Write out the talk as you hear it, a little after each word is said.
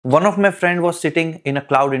One of my friend was sitting in a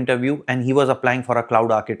cloud interview and he was applying for a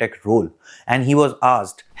cloud architect role, and he was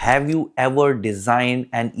asked, have you ever designed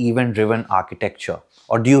an event-driven architecture,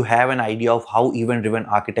 or do you have an idea of how event-driven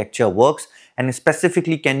architecture works, and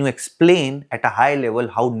specifically can you explain at a high level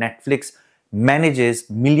how Netflix manages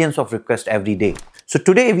millions of requests every day? So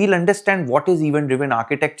today we'll understand what is event-driven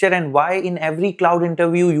architecture and why in every cloud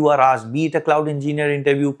interview you are asked, be it a cloud engineer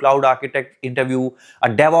interview, cloud architect interview, a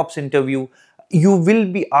DevOps interview, you will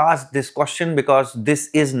be asked this question because this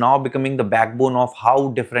is now becoming the backbone of how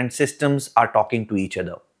different systems are talking to each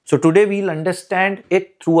other. So today we'll understand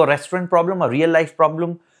it through a restaurant problem, a real life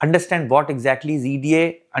problem, understand what exactly is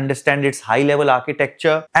EDA, understand its high level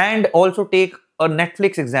architecture, and also take a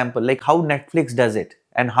Netflix example, like how Netflix does it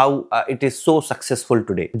and how it is so successful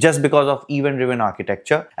today just because of event-driven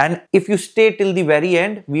architecture. And if you stay till the very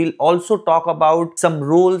end, we'll also talk about some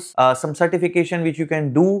roles, some certification which you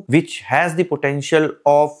can do, which has the potential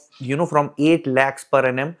of, from 8 lakhs per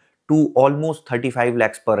annum to almost 35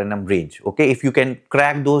 lakhs per annum range. Okay, if you can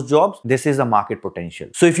crack those jobs, this is a market potential.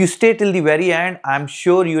 So if you stay till the very end, I'm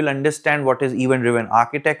sure you will understand what is event-driven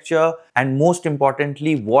architecture, and most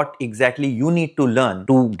importantly, what exactly you need to learn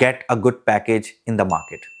to get a good package in the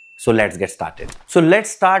market. So let's get started. So let's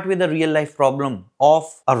start with a real life problem of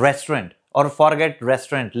a restaurant. Or forget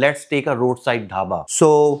restaurant, let's take a roadside dhaba.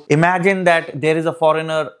 So imagine that there is a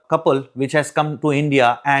foreigner couple which has come to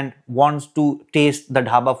India and wants to taste the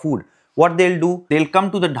dhaba food. What they'll do, they'll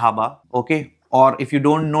come to the dhaba, okay? Or if you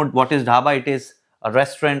don't know what is dhaba, it is a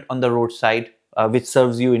restaurant on the roadside which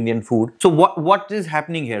serves you Indian food. So what is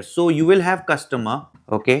happening here? So you will have customer,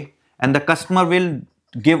 okay? And the customer will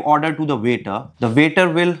give order to the waiter. The waiter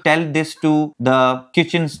will tell this to the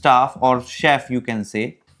kitchen staff or chef, you can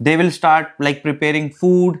say. They will start like preparing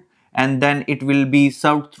food, and then it will be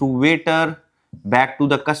served through waiter back to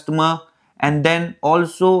the customer, and then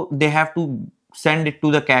also they have to send it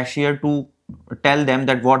to the cashier to tell them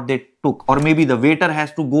that what they took, or maybe the waiter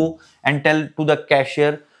has to go and tell to the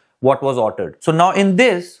cashier what was ordered. So now in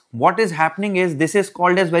this, what is happening is this is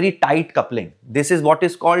called as very tight coupling. This is what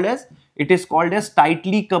is called as, it is called as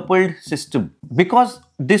tightly coupled system, because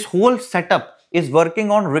this whole setup is working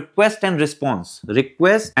on request and response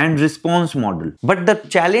model. But the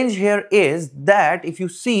challenge here is that if you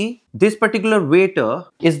see, this particular waiter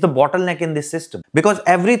is the bottleneck in this system because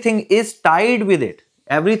everything is tied with it.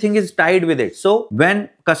 Everything is tied with it. So when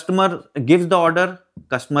customer gives the order,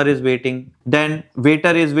 customer is waiting, then waiter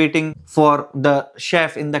is waiting for the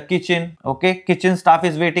chef in the kitchen, okay? Kitchen staff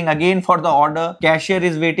is waiting again for the order, cashier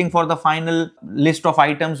is waiting for the final list of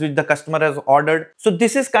items which the customer has ordered. So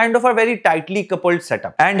this is kind of a very tightly coupled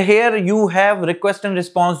setup. And here you have request and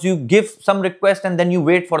response. You give some request and then you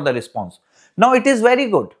wait for the response. Now it is very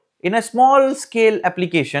good. In a small scale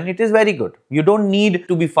application, it is very good. You don't need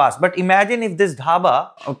to be fast. But imagine if this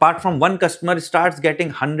dhaba, apart from one customer, starts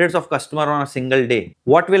getting hundreds of customers on a single day.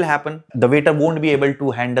 What will happen? The waiter won't be able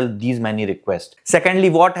to handle these many requests.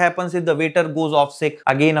 Secondly, what happens if the waiter goes off sick?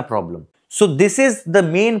 Again, a problem. So this is the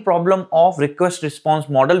main problem of request response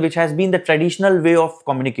model, which has been the traditional way of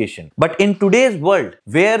communication. But in today's world,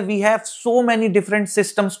 where we have so many different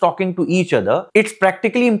systems talking to each other, it's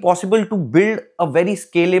practically impossible to build a very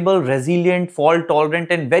scalable, resilient, fault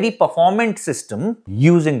tolerant, and very performant system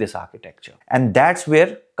using this architecture. And that's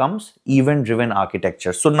where comes event-driven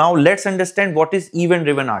architecture. So now let's understand what is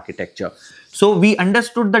event-driven architecture. So we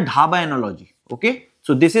understood the dhaba analogy, okay?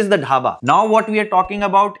 So this is the dhaba. Now what we are talking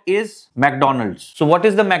about is McDonald's. So what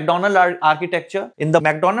is the McDonald's architecture? In the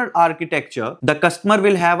McDonald's architecture, the customer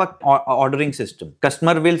will have a ordering system.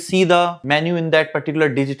 Customer will see the menu in that particular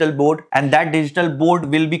digital board, and that digital board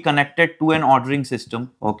will be connected to an ordering system.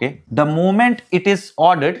 Okay. The moment it is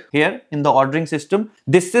ordered here in the ordering system,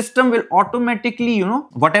 this system will automatically,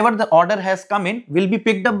 whatever the order has come in will be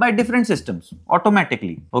picked up by different systems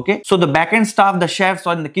automatically. Okay. So the backend staff, the chefs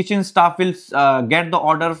or the kitchen staff will get the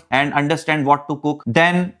order and understand what to cook.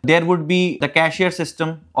 Then there would be the cashier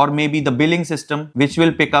system or maybe the billing system which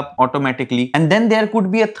will pick up automatically. And then there could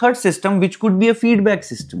be a third system which could be a feedback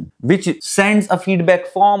system which sends a feedback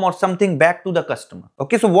form or something back to the customer.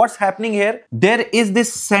 Okay, so what's happening here? There is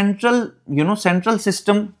this central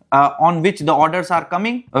system on which the orders are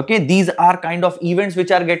coming. Okay, these are kind of events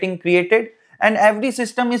which are getting created, and every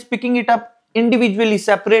system is picking it up individually,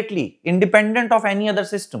 separately, independent of any other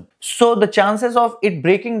system. So the chances of it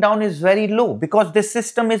breaking down is very low because this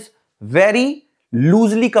system is very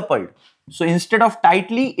loosely coupled. So instead of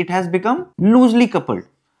tightly, it has become loosely coupled.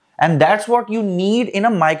 And that's what you need in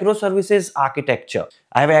a microservices architecture.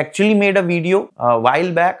 I have actually made a video a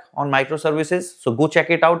while back on microservices. So go check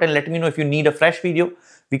it out and let me know if you need a fresh video.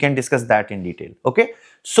 We can discuss that in detail. Okay.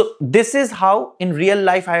 So this is how in real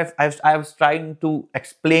life I was trying to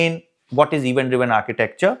explain what is event-driven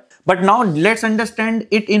architecture. But now let's understand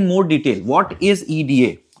it in more detail. What is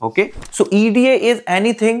EDA? Okay, so EDA is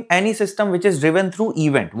anything, any system which is driven through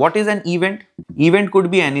event. What is an event? Event could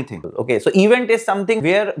be anything. Okay, so event is something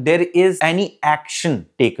where there is any action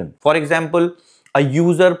taken. For example, a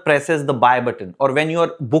user presses the buy button, or when you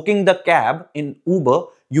are booking the cab in Uber,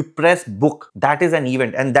 you press book. That is an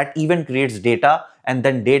event, and that event creates data, and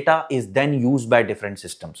then data is then used by different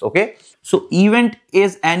systems. Okay, so event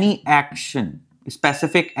is any action,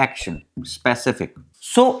 specific action, specific.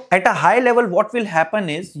 So at a high level, what will happen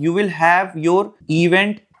is you will have your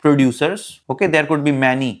event producers. Okay, there could be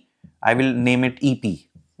many. I will name it EP.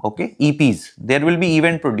 Okay, EPs. There will be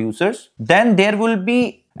event producers. Then there will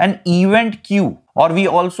be an event queue, or we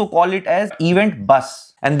also call it as event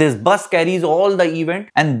bus. And this bus carries all the event.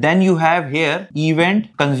 And then you have here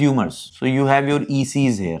event consumers. So you have your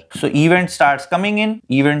ECs here. So event starts coming in,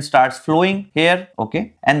 event starts flowing here.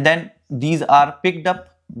 Okay, and then these are picked up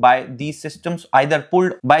by these systems, either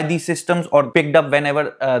pulled by these systems or picked up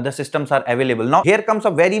whenever the systems are available. Now here comes a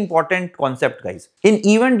very important concept, guys. In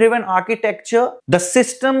event-driven architecture, the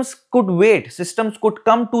systems could wait. Systems could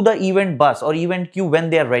come to the event bus or event queue when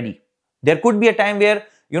they are ready. There could be a time where,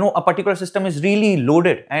 you know, a particular system is really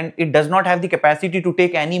loaded and it does not have the capacity to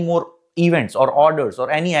take any more events or orders or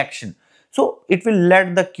any action. So it will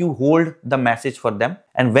let the queue hold the message for them,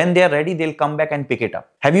 and when they are ready, they'll come back and pick it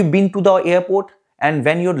up. Have you been to the airport? And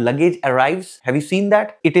when your luggage arrives, have you seen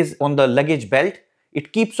that? It is on the luggage belt.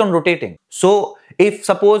 It keeps on rotating. So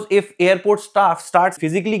if airport staff starts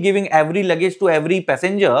physically giving every luggage to every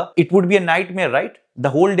passenger, it would be a nightmare, right?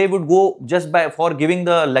 The whole day would go just for giving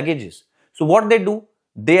the luggages. So what they do,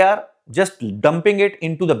 they are just dumping it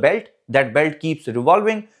into the belt. That belt keeps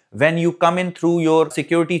revolving. When you come in through your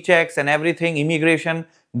security checks and everything, immigration,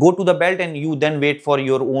 go to the belt and you then wait for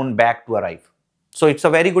your own bag to arrive. So it's a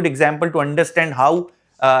very good example to understand how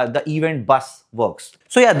the event bus works.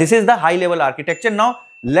 So yeah, this is the high level architecture. Now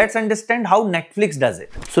let's understand how Netflix does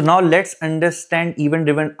it. So now let's understand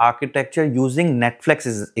event-driven architecture using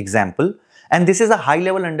Netflix's example. And this is a high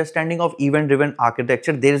level understanding of event-driven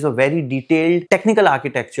architecture. There is a very detailed technical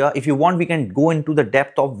architecture. If you want, we can go into the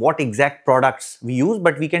depth of what exact products we use,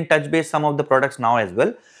 but we can touch base some of the products now as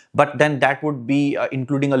well. But then that would be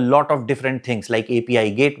including a lot of different things like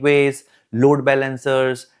API gateways, load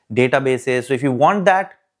balancers, databases. So if you want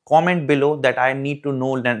that, comment below that I need to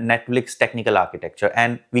know Netflix technical architecture,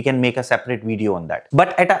 and we can make a separate video on that.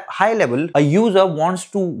 But at a high level, a user wants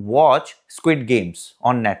to watch Squid Games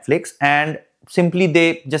on Netflix, and simply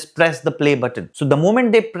they just press the play button. So the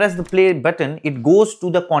moment they press the play button, it goes to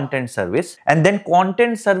the content service, and then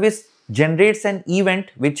content service generates an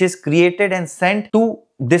event which is created and sent to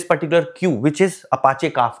this particular queue, which is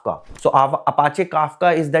Apache Kafka. So Apache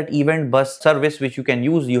Kafka is that event bus service which you can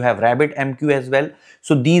use. You have RabbitMQ as well.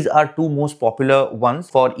 So these are two most popular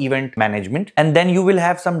ones for event management. And then you will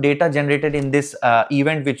have some data generated in this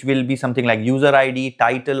event, which will be something like user ID,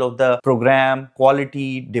 title of the program,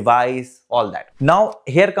 quality, device, all that. Now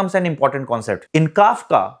here comes an important concept. In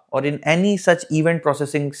Kafka or in any such event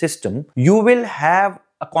processing system, you will have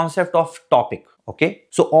a concept of topic. Okay,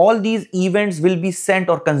 so all these events will be sent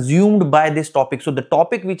or consumed by this topic. So the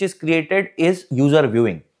topic which is created is user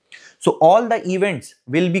viewing. So all the events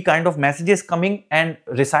will be kind of messages coming and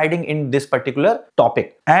residing in this particular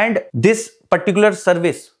topic, and this particular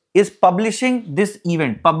service is publishing this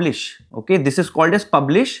event, publish. Okay, this is called as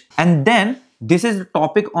publish, and then this is the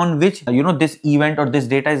topic on which, you know, this event or this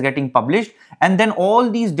data is getting published, and then all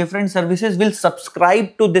these different services will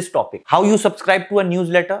subscribe to this topic. How you subscribe to a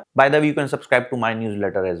newsletter? By the way, you can subscribe to my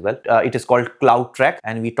newsletter as well. It is called Cloud Track,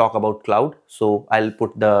 and we talk about cloud. So I'll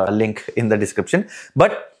put the link in the description.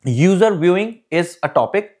 But user viewing is a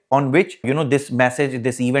topic on which, you know, this message,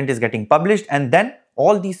 this event is getting published, and then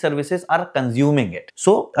all these services are consuming it.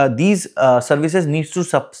 So these services needs to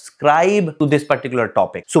subscribe to this particular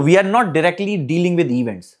topic. So we are not directly dealing with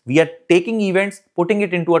events. We are taking events, putting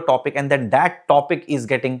it into a topic, and then that topic is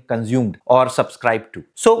getting consumed or subscribed to.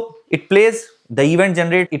 So it plays, the event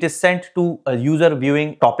generate, it is sent to a user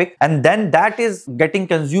viewing topic, and then that is getting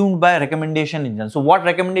consumed by a recommendation engine. So what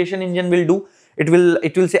recommendation engine will do? It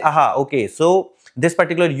will say, aha, okay, so this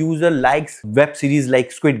particular user likes web series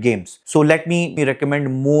like Squid Games. So let me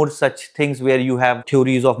recommend more such things where you have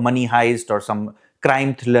theories of money heist or some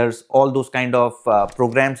crime thrillers, all those kind of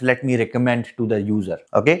programs. Let me recommend to the user.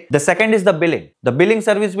 Okay. The second is the billing. The billing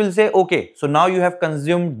service will say, okay, so now you have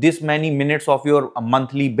consumed this many minutes of your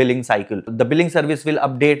monthly billing cycle. The billing service will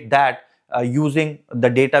update that using the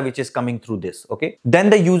data which is coming through this. Okay, then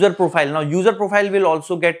the user profile. Now user profile will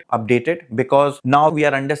also get updated because now we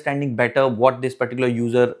are understanding better what this particular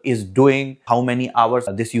user is doing, how many hours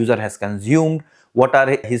this user has consumed, what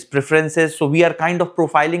are his preferences. So we are kind of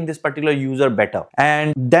profiling this particular user better.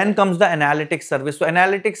 And then comes the analytics service. So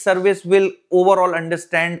analytics service will overall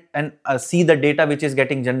understand and see the data which is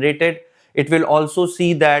getting generated. It will also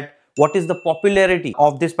see that what is the popularity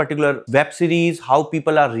of this particular web series, how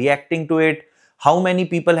people are reacting to it, how many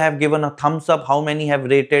people have given a thumbs up, how many have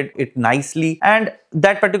rated it nicely, and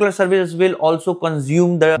that particular service will also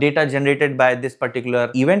consume the data generated by this particular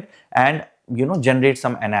event and generate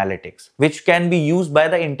some analytics which can be used by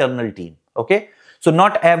the internal team. Okay, so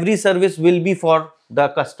not every service will be for the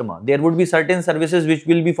customer. There would be certain services which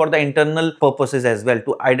will be for the internal purposes as well,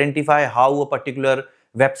 to identify how a particular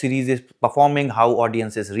web series is performing, how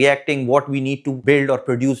audience is reacting, what we need to build or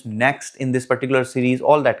produce next in this particular series,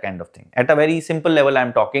 all that kind of thing. At a very simple level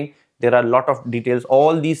I'm talking. There are a lot of details.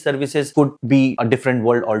 All these services could be a different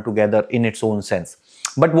world altogether in its own sense.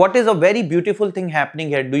 But what is a very beautiful thing happening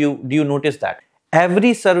here, do you notice that?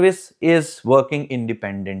 Every service is working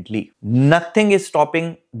independently. Nothing is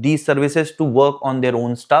stopping these services to work on their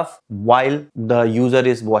own stuff while the user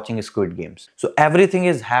is watching Squid Games. So everything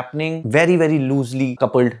is happening very, very loosely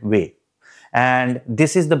coupled way. And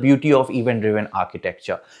this is the beauty of event-driven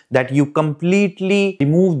architecture, that you completely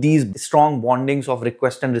remove these strong bondings of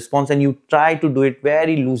request and response and you try to do it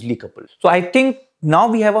very loosely coupled. So I think now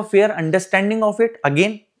we have a fair understanding of it.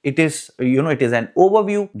 Again, it is, it is an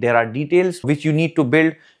overview. There are details which you need to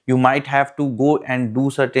build. You might have to go and do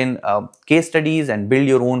certain case studies and build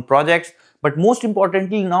your own projects. But most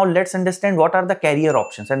importantly, now let's understand what are the career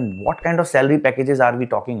options and what kind of salary packages are we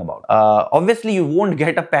talking about. Obviously, you won't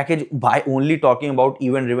get a package by only talking about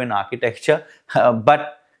event-driven architecture,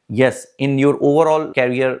 but yes, in your overall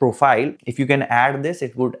career profile, if you can add this,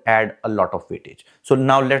 it would add a lot of weightage. So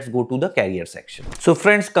now let's go to the career section. So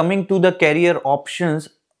friends, coming to the career options,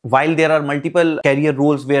 while there are multiple career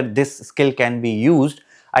roles where this skill can be used,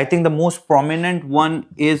 I think the most prominent one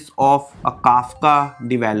is of a Kafka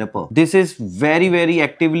developer. This is very, very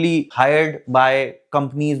actively hired by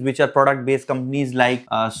companies which are product-based companies like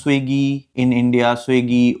Swiggy in India,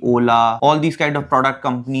 Swiggy, Ola, all these kind of product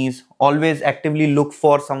companies always actively look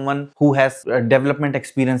for someone who has development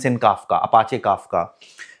experience in Kafka, Apache Kafka.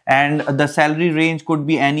 And the salary range could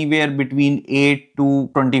be anywhere between 8 to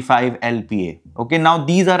 25 LPA. Okay, now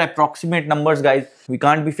these are approximate numbers, guys. We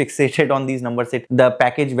can't be fixated on these numbers. The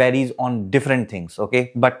package varies on different things.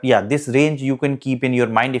 Okay, but yeah, this range you can keep in your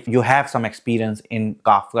mind if you have some experience in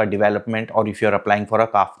Kafka development or if you're applying for a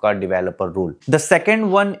Kafka developer role. The second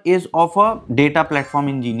one is of a data platform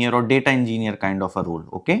engineer or data engineer kind of a role.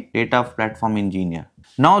 Okay, data platform engineer.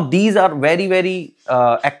 Now these are very, very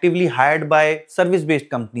actively hired by service-based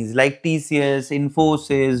companies like TCS,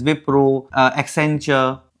 Infosys, Wipro,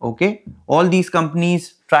 Accenture. Okay, all these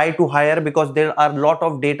companies try to hire because there are a lot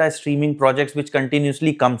of data streaming projects which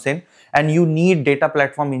continuously comes in, and you need data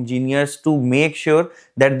platform engineers to make sure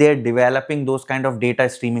that they're developing those kind of data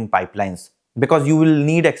streaming pipelines, because you will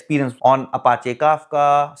need experience on Apache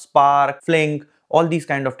Kafka, Spark, Flink, all these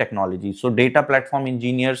kind of technologies. So data platform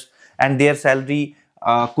engineers, and their salary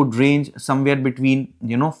could range somewhere between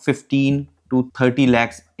 15 to 30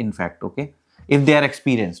 lakhs in fact. Okay, if they are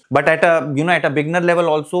experienced. But at a at a beginner level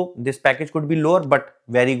also, this package could be lower, but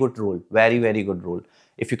very good role, very, very good role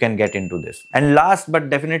if you can get into this. And last but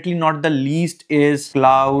definitely not the least is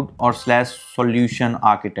cloud or / solution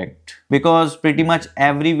architect, because pretty much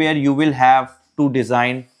everywhere you will have to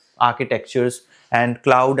design architectures, and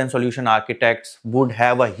cloud and solution architects would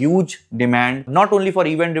have a huge demand, not only for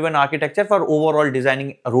event-driven architecture, for overall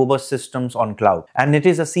designing robust systems on cloud. And it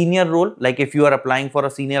is a senior role. Like if you are applying for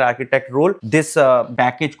a senior architect role, this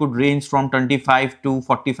package could range from 25 to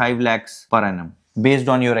 45 lakhs per annum based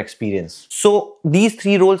on your experience. So these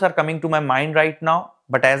three roles are coming to my mind right now.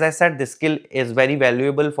 But as I said, this skill is very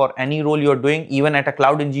valuable for any role you're doing, even at a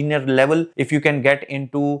cloud engineer level. If you can get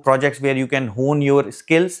into projects where you can hone your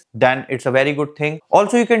skills, then it's a very good thing.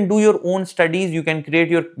 Also, you can do your own studies. You can create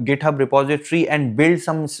your GitHub repository and build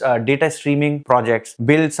some data streaming projects,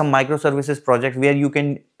 build some microservices projects where you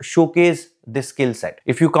can showcase this skill set.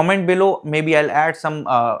 If you comment below, maybe I'll add some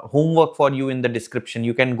homework for you in the description.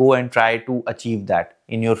 You can go and try to achieve that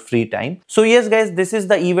in your free time. So yes guys, this is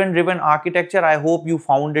the event-driven architecture. I hope you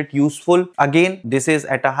found it useful. Again, this is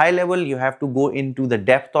at a high level. You have to go into the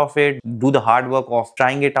depth of it, do the hard work of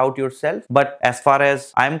trying it out yourself. But as far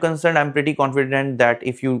as I'm concerned, I'm pretty confident that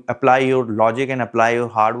if you apply your logic and apply your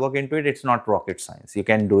hard work into it, it's not rocket science. You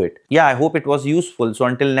can do it. Yeah, I hope it was useful. So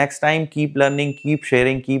until next time, keep learning, keep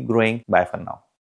sharing, keep growing. Bye for now.